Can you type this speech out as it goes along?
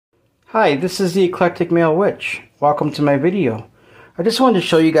Hi, this is the Eclectic Male Witch. Welcome to my video. I just wanted to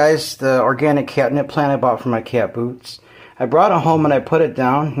show you guys the organic catnip plant I bought for my cat Boots. I brought it home and I put it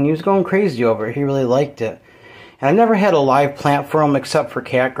down and he was going crazy over it. He really liked it. And I never had a live plant for him except for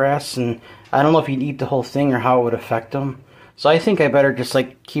cat grass, and I don't know if he'd eat the whole thing or how it would affect him. So I think I better just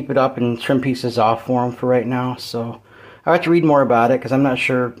keep it up and trim pieces off for him for right now. So I have to read more about it because I'm not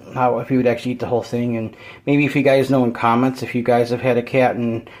sure if he would actually eat the whole thing. And maybe if you guys know in comments if you guys have had a cat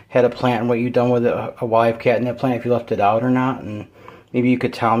and had a plant and what you've done with a live catnip plant, if you left it out or not, and maybe you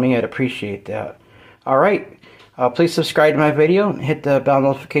could tell me. I'd appreciate that. Alright, please subscribe to my video and hit the bell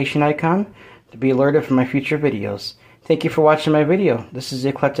notification icon to be alerted for my future videos. Thank you for watching my video. This is the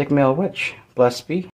Eclectic Male Witch. Blessed be.